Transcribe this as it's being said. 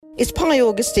It's Pi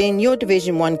Augustine, your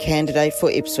Division 1 candidate for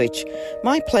Ipswich.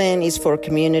 My plan is for a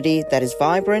community that is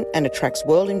vibrant and attracts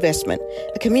world investment,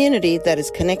 a community that is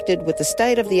connected with the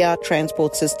state-of-the-art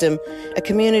transport system, a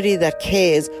community that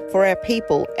cares for our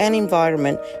people and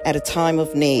environment at a time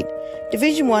of need.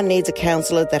 Division 1 needs a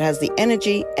councillor that has the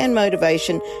energy and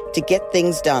motivation to get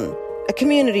things done, a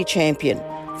community champion.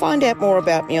 Find out more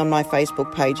about me on my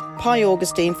Facebook page, Pi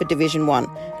Augustine for Division 1.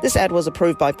 This ad was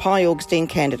approved by Pi Augustine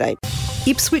candidate.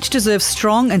 Ipswich deserves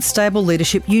strong and stable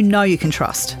leadership you know you can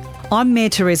trust. I'm Mayor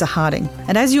Teresa Harding,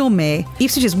 and as your Mayor,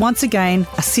 Ipswich is once again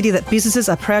a city that businesses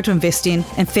are proud to invest in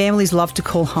and families love to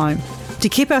call home. To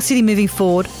keep our city moving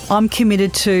forward, I'm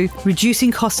committed to reducing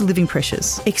cost of living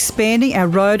pressures, expanding our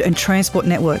road and transport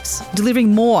networks,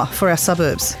 delivering more for our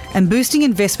suburbs, and boosting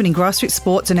investment in grassroots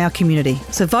sports in our community.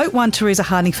 So vote 1 Teresa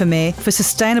Harding for Mayor for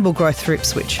sustainable growth for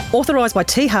Ipswich. Authorised by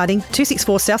T Harding,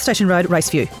 264 South Station Road,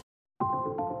 Raceview.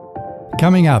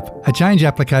 Coming up, a change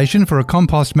application for a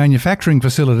compost manufacturing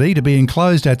facility to be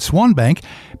enclosed at Swanbank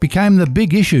became the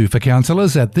big issue for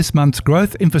councillors at this month's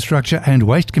Growth, Infrastructure and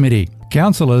Waste Committee.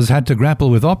 Councillors had to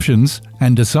grapple with options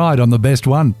and decide on the best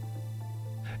one.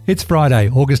 It's Friday,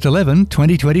 August 11,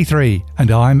 2023,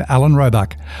 and I'm Alan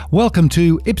Roebuck. Welcome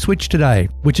to Ipswich Today,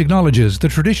 which acknowledges the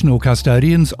traditional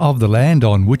custodians of the land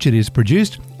on which it is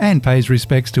produced and pays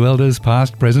respects to elders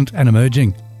past, present and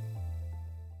emerging.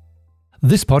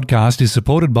 This podcast is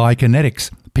supported by Kinetics,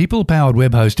 people-powered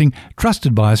web hosting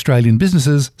trusted by Australian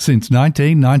businesses since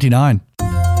 1999.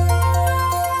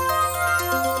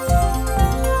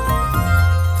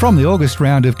 From the August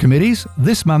round of committees,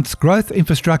 this month's Growth,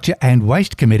 Infrastructure and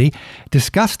Waste Committee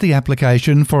discussed the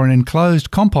application for an enclosed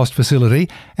compost facility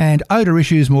and odour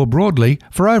issues more broadly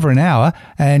for over an hour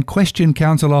and questioned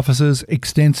council officers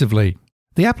extensively.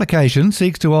 The application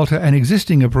seeks to alter an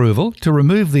existing approval to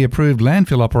remove the approved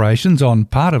landfill operations on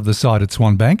part of the site at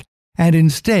Swanbank and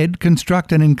instead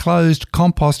construct an enclosed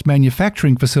compost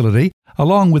manufacturing facility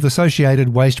along with associated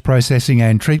waste processing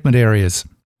and treatment areas.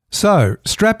 So,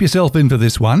 strap yourself in for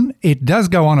this one. It does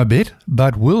go on a bit,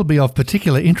 but will be of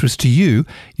particular interest to you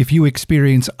if you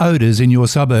experience odours in your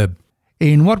suburb.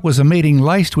 In what was a meeting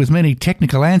laced with many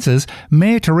technical answers,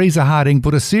 Mayor Teresa Harding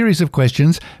put a series of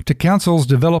questions to Council's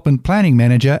Development Planning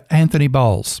Manager, Anthony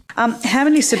Bowles. How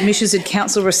many submissions did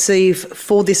Council receive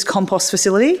for this compost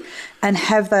facility, and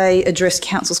have they addressed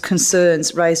Council's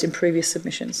concerns raised in previous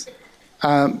submissions?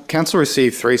 Council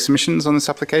received 3 submissions on this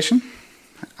application.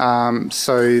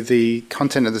 So the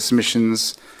content of the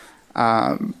submissions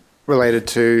related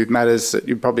to matters that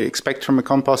you'd probably expect from a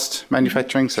compost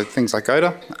manufacturing, so things like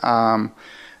odour.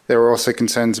 There were also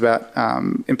concerns about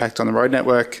impact on the road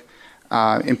network,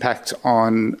 impact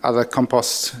on other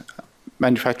compost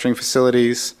manufacturing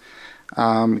facilities,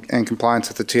 and compliance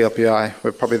with the TLPI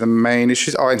were probably the main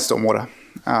issues. And stormwater,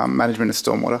 management of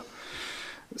stormwater.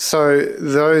 So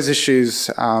those issues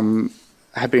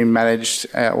have been managed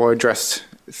or addressed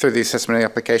through the assessment of the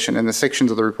application, and the sections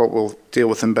of the report will deal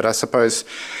with them. But I suppose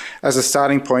as a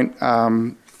starting point,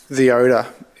 the odour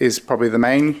is probably the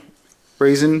main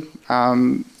reason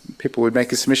people would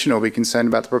make a submission or be concerned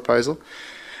about the proposal.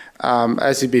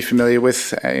 As you'd be familiar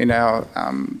with in our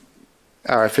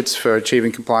efforts for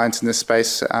achieving compliance in this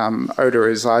space, odour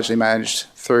is largely managed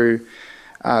through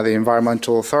the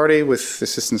Environmental Authority with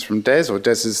assistance from DES, or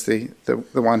DES is the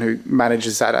one who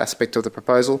manages that aspect of the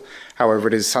proposal. However,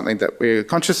 it is something that we're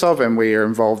conscious of and we are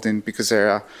involved in because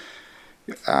there are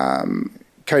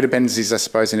codependencies, I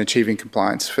suppose, in achieving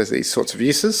compliance for these sorts of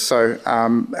uses. So,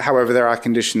 however, there are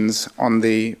conditions on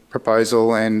the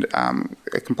proposal and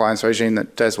a compliance regime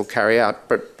that DES will carry out.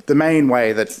 But the main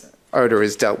way that odour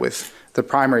is dealt with, the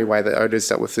primary way that odour is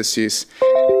dealt with this use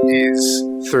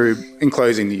is through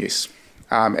enclosing the use.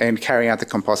 And carrying out the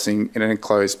composting in an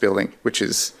enclosed building, which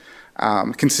is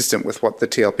consistent with what the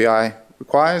TLPI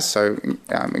requires. So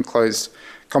enclosed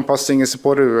composting is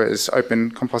supported, whereas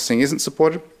open composting isn't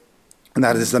supported. And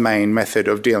that is the main method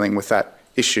of dealing with that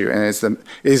issue, and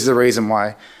is the reason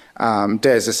why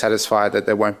DES is satisfied that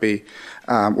there won't be,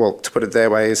 to put it their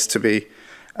way, is to be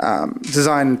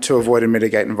designed to avoid and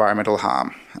mitigate environmental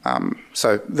harm.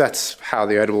 So that's how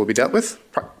the odour will be dealt with,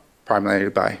 primarily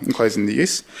by enclosing the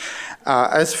use.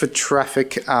 As for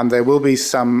traffic, there will be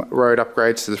some road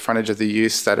upgrades to the frontage of the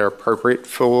use that are appropriate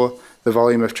for the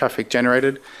volume of traffic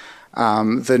generated.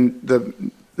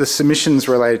 The submissions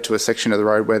related to a section of the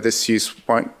road where this use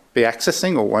won't be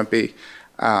accessing or won't be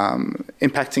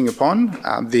impacting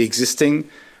upon. The existing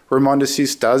Remondis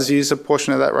use does use a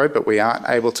portion of that road, but we aren't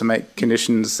able to make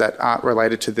conditions that aren't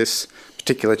related to this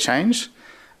particular change.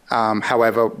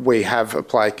 However, we have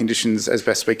applied conditions as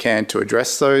best we can to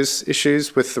address those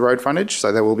issues with the road frontage,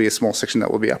 so there will be a small section that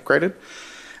will be upgraded.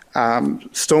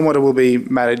 Stormwater will be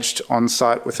managed on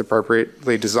site with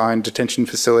appropriately designed detention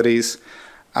facilities.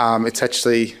 It's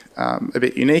actually a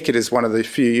bit unique. It is one of the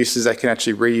few uses that can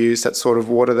actually reuse that sort of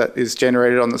water that is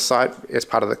generated on the site as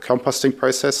part of the composting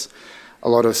process. A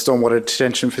lot of stormwater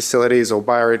detention facilities or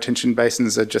bioretention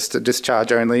basins are just a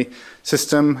discharge-only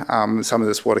system. Some of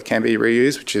this water can be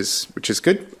reused, which is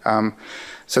good.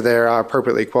 So there are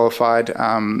appropriately qualified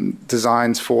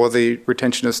designs for the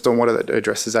retention of stormwater that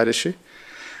addresses that issue.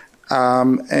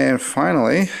 And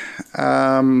finally,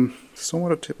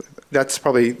 stormwater. That's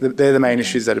probably they're the main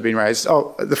issues that have been raised.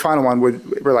 Oh, the final one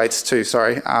relates to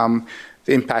the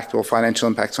impact or financial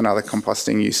impacts on other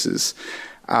composting uses.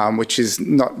 Which is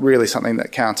not really something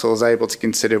that council is able to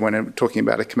consider when talking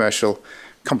about a commercial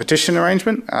competition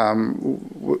arrangement.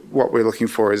 What we're looking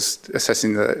for is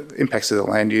assessing the impacts of the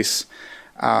land use.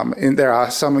 And there are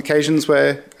some occasions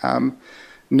where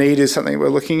need is something we're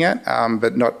looking at,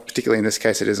 but not particularly in this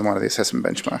case. It isn't one of the assessment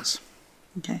benchmarks.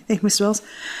 Okay, thank you, Mr. Wells.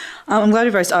 I'm glad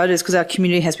you've raised odours because our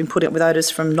community has been put up with odours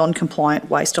from non-compliant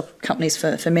waste companies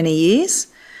for many years.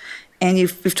 And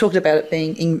we've talked about it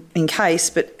being in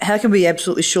case, but how can we be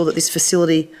absolutely sure that this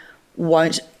facility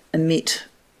won't emit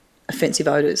offensive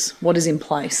odours? What is in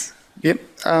place? Yep.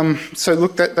 So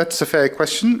look, that's a fair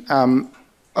question.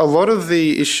 A lot of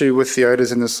the issue with the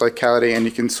odours in this locality, and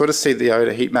you can sort of see the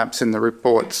odour heat maps in the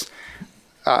reports,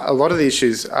 a lot of the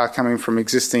issues are coming from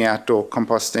existing outdoor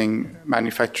composting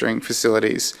manufacturing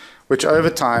facilities, which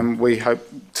over time we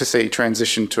hope to see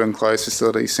transition to enclosed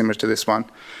facilities similar to this one.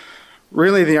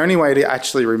 Really, the only way to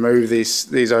actually remove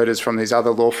these odours from these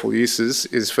other lawful uses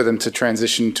is for them to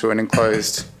transition to an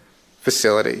enclosed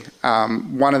facility.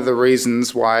 One of the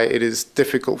reasons why it is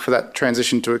difficult for that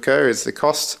transition to occur is the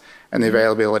cost and the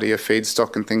availability of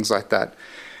feedstock and things like that.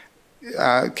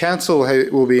 Council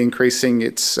will be increasing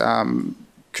its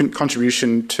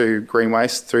contribution to green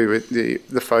waste through the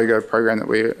FOGO program that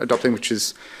we're adopting, which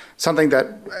is something that,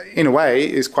 in a way,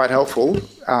 is quite helpful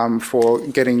for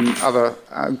getting other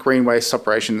green waste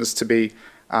operations to be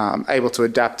able to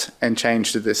adapt and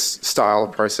change to this style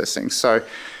of processing. So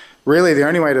really, the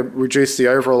only way to reduce the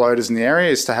overall odours in the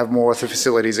area is to have more of the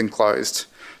facilities enclosed.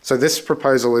 So this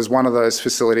proposal is one of those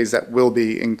facilities that will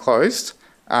be enclosed,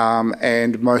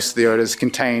 and most of the odours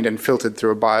contained and filtered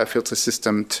through a biofilter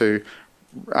system to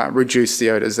reduce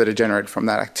the odours that are generated from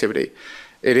that activity.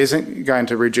 It isn't going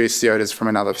to reduce the odours from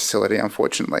another facility,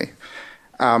 unfortunately.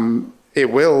 It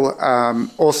will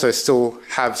also still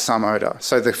have some odour.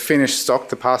 So the finished stock,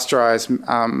 the pasteurised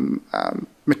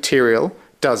material,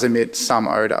 does emit some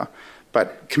odour.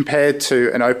 But compared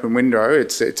to an open window,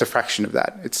 it's a fraction of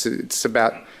that. It's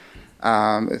about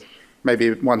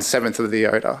maybe 1/7 of the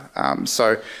odour.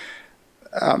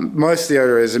 Most of the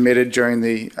odour is emitted during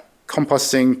the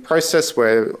composting process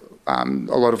where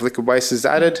a lot of liquid waste is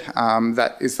added.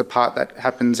 That is the part that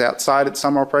happens outside at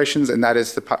some operations, and that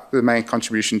is the main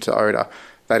contribution to odour.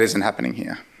 That isn't happening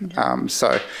here.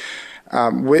 Okay.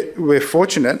 We're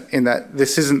fortunate in that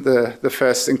this isn't the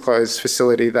first enclosed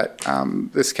facility that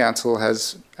this council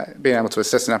has been able to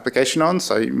assess an application on.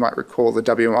 So you might recall the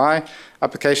WI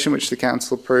application, which the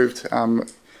council approved a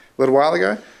little while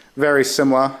ago. Very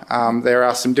similar. There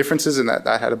are some differences in that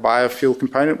had a biofuel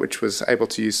component, which was able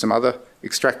to use some other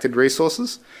extracted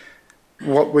resources.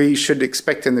 What we should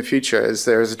expect in the future as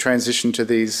there is a transition to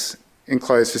these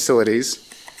enclosed facilities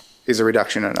is a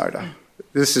reduction in odour.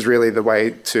 This is really the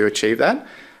way to achieve that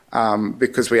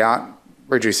because we aren't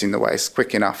reducing the waste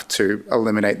quick enough to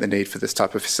eliminate the need for this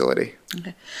type of facility.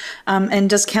 Okay. And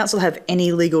does council have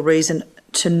any legal reason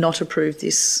to not approve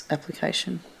this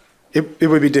application? It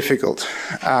would be difficult.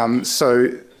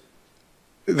 So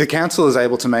the council is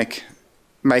able to make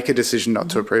a decision not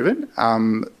to approve it.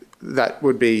 That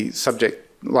would be subject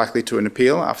likely to an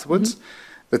appeal afterwards.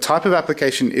 The type of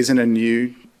application isn't a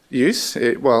new use.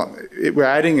 We're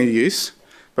adding a use,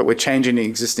 but we're changing the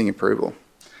existing approval.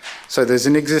 So there's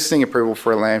an existing approval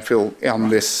for a landfill on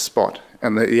this spot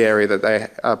and the area that they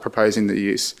are proposing the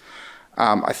use.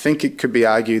 I think it could be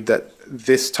argued that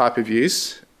this type of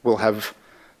use will have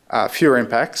fewer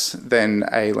impacts than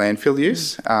a landfill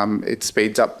use. It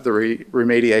speeds up the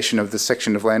remediation of the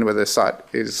section of land where the site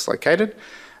is located.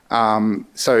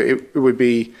 So it would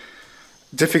be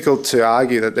difficult to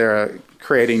argue that there are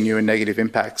creating new and negative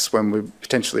impacts when we're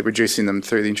potentially reducing them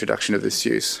through the introduction of this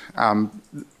use.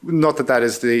 Not that that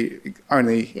is the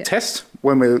only test.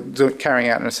 When we're carrying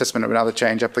out an assessment of another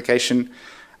change application,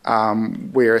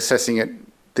 we're assessing it,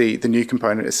 the new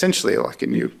component essentially like a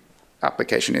new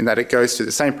application in that it goes through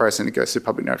the same process and it goes through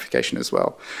public notification as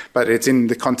well. But it's in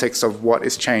the context of what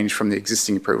is changed from the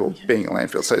existing approval being a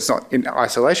landfill. So it's not in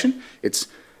isolation, it's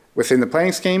within the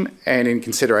planning scheme and in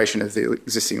consideration of the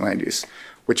existing land use,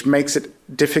 which makes it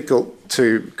difficult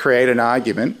to create an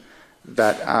argument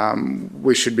that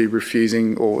we should be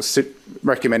refusing or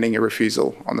recommending a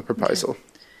refusal on the proposal.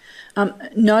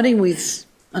 Noting with,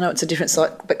 I know it's a different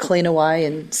site, but Cleanaway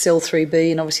and Cell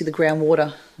 3B and obviously the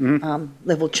groundwater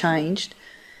level changed.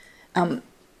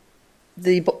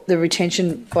 The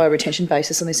retention by retention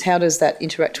basis on this, how does that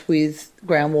interact with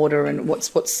groundwater and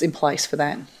what's in place for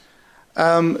that?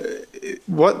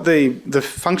 What the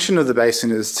function of the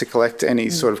basin is to collect any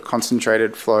sort of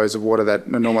concentrated flows of water that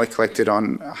are normally collected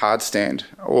on hard stand,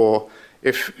 or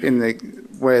if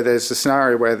where there's a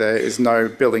scenario where there is no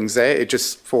buildings there, it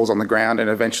just falls on the ground and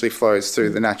eventually flows through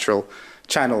the natural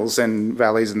channels and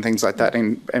valleys and things like that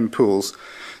and pools.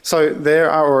 So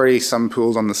there are already some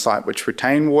pools on the site which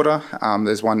retain water.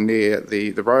 There's one near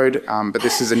the road, but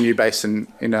this is a new basin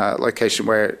in a location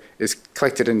where it is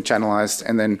collected and channelized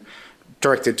and then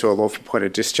directed to a lawful point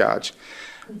of discharge.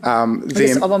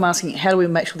 I'm asking, how do we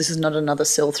make sure this is not another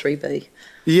Cell 3B?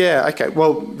 Yeah, okay.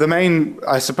 Well,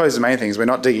 I suppose the main thing is we're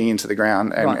not digging into the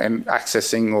ground and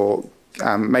accessing or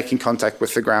making contact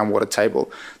with the groundwater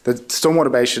table. The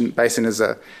stormwater basin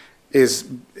is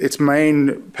its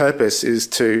main purpose is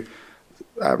to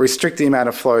restrict the amount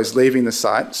of flows leaving the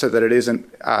site so that it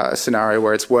isn't a scenario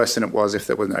where it's worse than it was if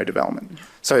there was no development.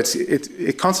 So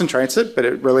it concentrates it, but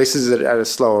it releases it at a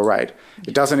slower rate.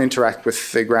 It doesn't interact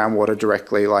with the groundwater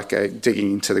directly like a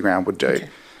digging into the ground would do. Okay.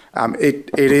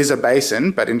 It is a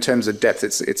basin, but in terms of depth,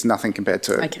 it's nothing compared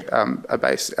to a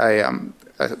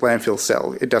landfill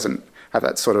cell. It doesn't have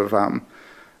that sort of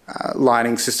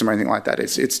lining system or anything like that.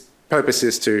 Its purpose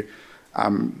is to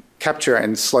capture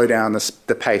and slow down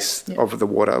the pace of the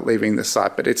water leaving the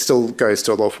site, but it still goes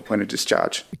to a lawful point of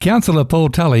discharge. Councillor Paul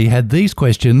Tully had these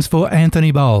questions for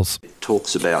Anthony Bowles. It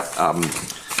talks about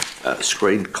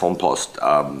screened compost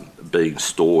being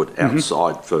stored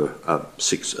outside for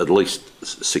at least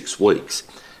 6 weeks.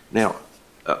 Now,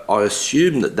 I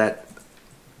assume that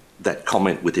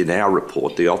comment within our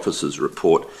report, the officer's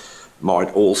report,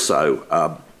 might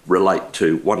also relate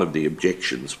to one of the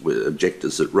objectors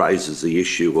that raises the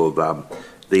issue of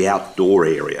the outdoor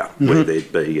area where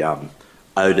there'd be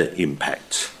odour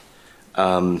impacts.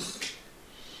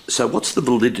 So what's the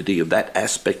validity of that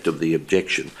aspect of the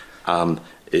objection?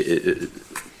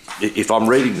 If I'm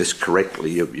reading this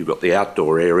correctly, you've got the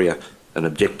outdoor area, an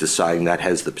objector saying that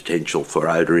has the potential for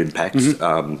odour impacts,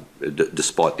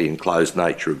 despite the enclosed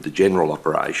nature of the general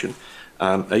operation.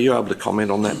 Are you able to comment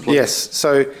on that, please? Yes.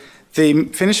 So the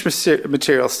finished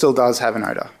material still does have an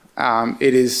odour.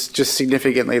 It is just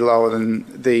significantly lower than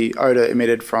the odour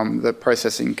emitted from the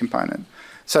processing component.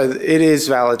 So it is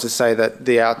valid to say that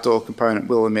the outdoor component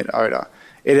will emit odour.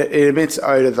 It emits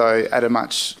odour, though, at a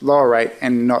much lower rate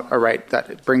and not a rate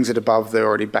that brings it above the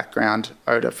already background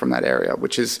odour from that area,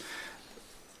 which is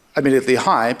admittedly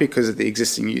high because of the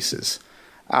existing uses.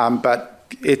 But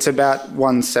it's about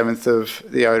 1/7 of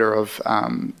the odour of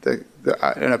an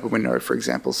open window, for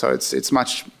example. So it's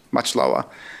much lower,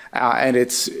 and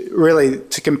it's really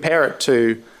to compare it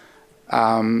to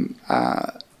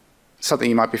something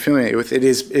you might be familiar with. It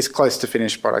is close to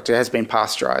finished product. It has been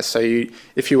pasteurised. So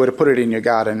if you were to put it in your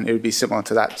garden, it would be similar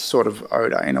to that sort of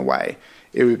odour in a way.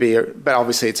 It would be, but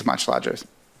obviously it's a much larger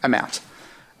amount.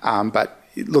 But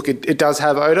look, it does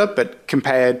have odour, but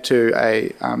compared to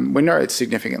a window, it's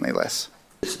significantly less.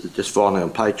 Just finally,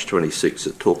 on page 26,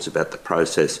 it talks about the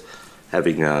process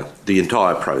having the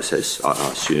entire process, I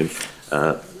assume,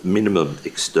 minimum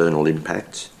external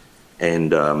impacts,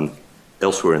 and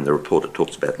elsewhere in the report it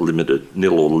talks about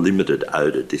nil or limited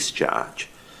odour discharge.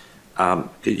 Can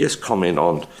you just comment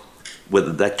on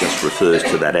whether that just refers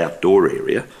to that outdoor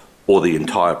area or the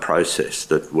entire process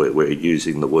that we're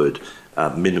using the word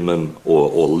minimum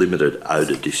or limited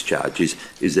odour discharge?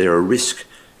 Is there a risk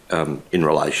in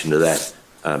relation to that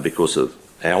because of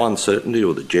our uncertainty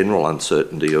or the general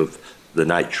uncertainty of the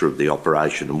nature of the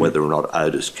operation and whether or not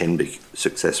odours can be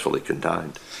successfully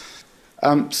contained?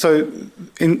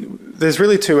 There's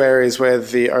really two areas where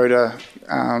the odour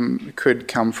could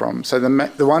come from. So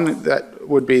the one that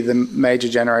would be the major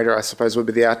generator, I suppose, would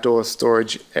be the outdoor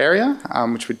storage area,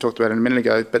 which we talked about a minute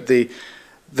ago. But the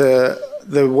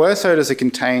worst odours are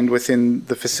contained within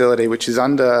the facility, which is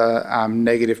under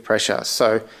negative pressure.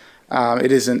 So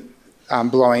it isn't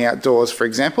blowing out doors, for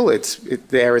example. The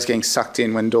air is getting sucked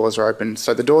in when doors are open.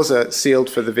 So the doors are sealed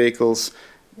for the vehicles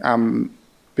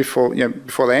before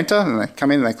they enter, and they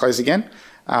come in and they close again.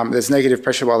 There's negative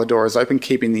pressure while the door is open,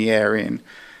 keeping the air in.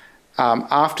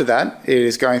 After that, it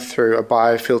is going through a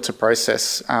biofilter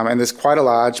process, and there's quite a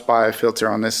large biofilter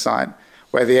on this site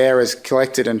where the air is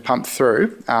collected and pumped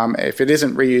through. If it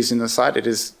isn't reused in the site, it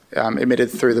is emitted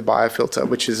through the biofilter,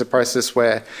 which is a process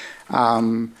where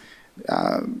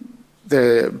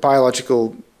the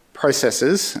biological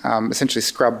processes essentially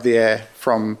scrub the air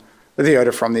the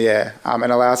odour from the air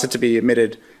and allows it to be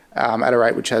emitted at a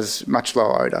rate which has much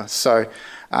lower odour. So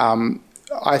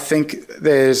I think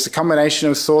there's a combination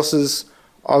of sources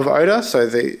of odour. So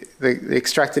the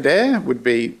extracted air would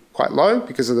be quite low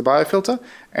because of the biofilter,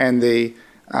 and the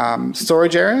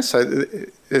storage area. So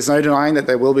there's no denying that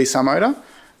there will be some odour.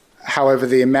 However,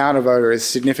 the amount of odour is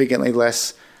significantly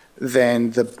less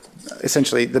than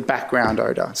essentially the background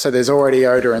odour. So there's already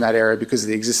odour in that area because of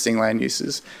the existing land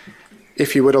uses.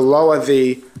 If you were to lower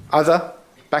the other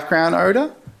background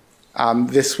odour,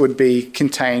 this would be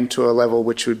contained to a level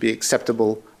which would be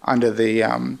acceptable under the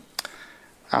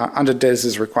under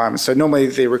DES's requirements. So normally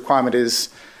the requirement is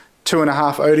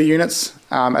 2.5 odour units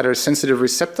at a sensitive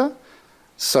receptor.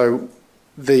 So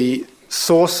the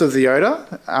source of the odour,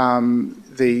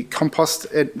 the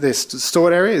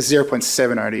stored area is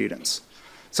 0.7 odour units.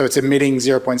 So it's emitting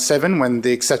 0.7 when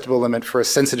the acceptable limit for a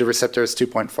sensitive receptor is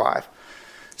 2.5.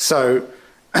 So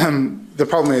the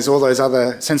problem is all those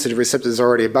other sensitive receptors are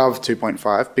already above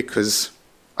 2.5 because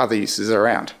other uses are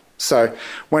around. So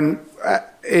when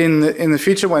in the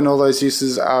future, when all those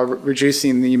uses are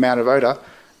reducing the amount of odour,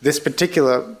 this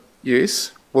particular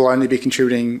use will only be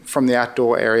contributing from the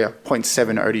outdoor area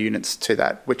 0.7 odour units to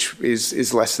that, which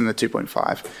is less than the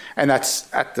 2.5. And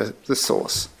that's at the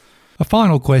source. A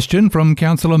final question from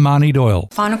Councillor Marnie Doyle.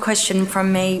 Final question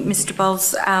from me, Mr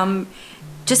Bowles.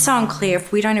 Just so I'm clear,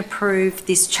 if we don't approve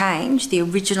this change, the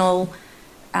original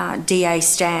DA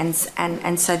stands,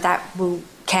 and so that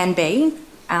can be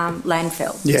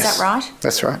landfill. Yes, is that right?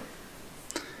 That's right.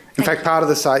 In fact, part of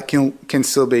the site can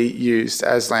still be used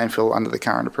as landfill under the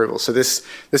current approval. So this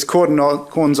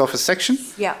cordons off a section.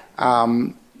 Yeah.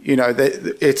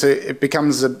 It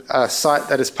becomes a site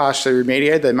that is partially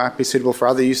remediated. They might be suitable for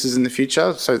other uses in the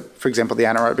future. So, for example, the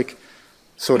anaerobic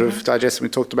sort of digestion we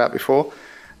talked about before.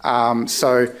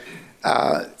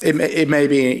 It may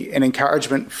be an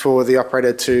encouragement for the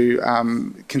operator to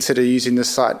consider using the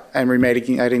site and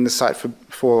remediating the site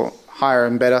for higher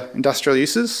and better industrial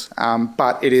uses,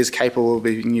 but it is capable of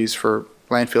being used for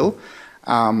landfill,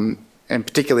 and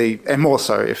particularly, and more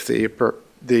so if the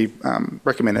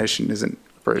recommendation isn't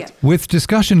approved. Yeah. With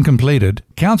discussion completed,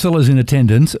 councillors in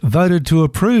attendance voted to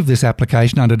approve this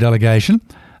application under delegation,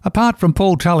 apart from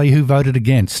Paul Tully, who voted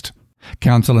against.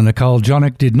 Councillor Nicole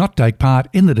Jonik did not take part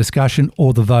in the discussion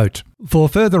or the vote. For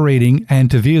further reading and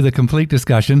to view the complete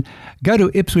discussion, go to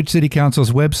Ipswich City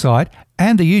Council's website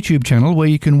and the YouTube channel where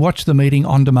you can watch the meeting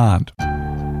on demand.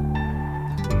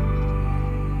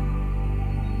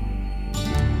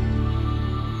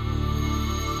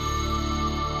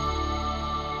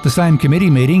 The same committee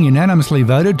meeting unanimously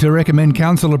voted to recommend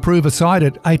Council approve a site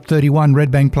at 831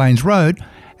 Redbank Plains Road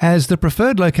as the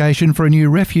preferred location for a new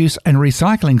refuse and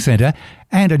recycling centre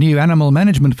and a new animal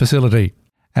management facility.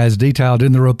 As detailed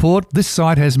in the report, this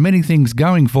site has many things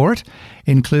going for it,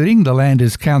 including the land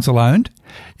is council-owned,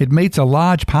 it meets a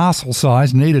large parcel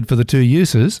size needed for the two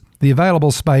uses, the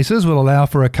available spaces will allow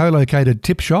for a co-located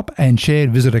tip shop and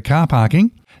shared visitor car parking,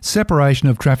 separation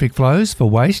of traffic flows for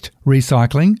waste,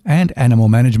 recycling and animal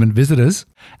management visitors,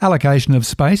 allocation of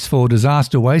space for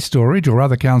disaster waste storage or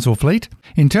other council fleet,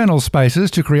 internal spaces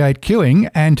to create queuing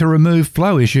and to remove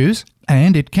flow issues,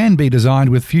 and it can be designed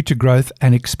with future growth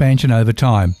and expansion over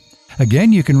time.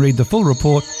 Again, you can read the full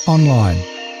report online.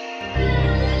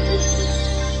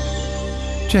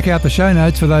 Check out the show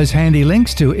notes for those handy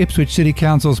links to Ipswich City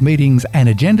Council's meetings and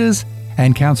agendas,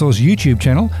 and Council's YouTube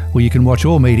channel where you can watch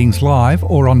all meetings live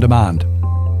or on demand.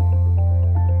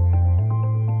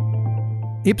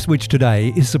 Ipswich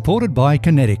Today is supported by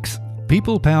Kinetics,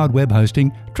 people-powered web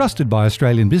hosting trusted by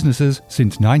Australian businesses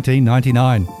since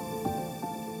 1999.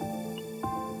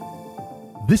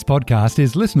 This podcast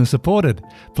is listener supported.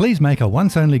 Please make a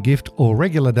once-only gift or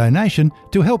regular donation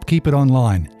to help keep it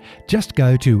online. Just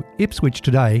go to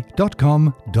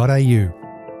ipswichtoday.com.au.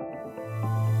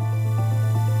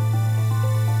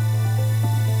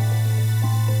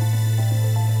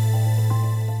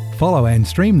 Follow and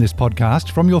stream this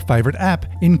podcast from your favourite app,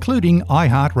 including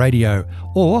iHeartRadio,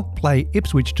 or play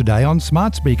Ipswich Today on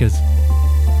smart speakers.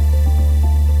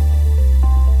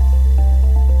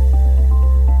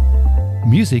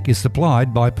 Music is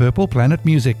supplied by Purple Planet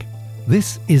Music.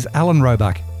 This is Alan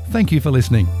Roebuck. Thank you for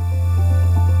listening.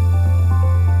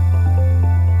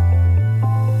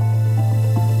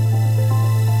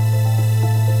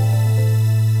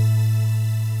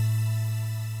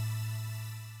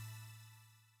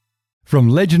 From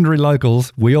legendary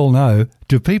locals we all know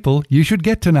to people you should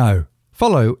get to know.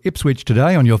 Follow Ipswich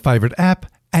Today on your favourite app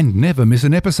and never miss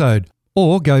an episode.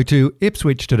 Or go to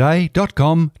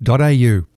ipswichtoday.com.au.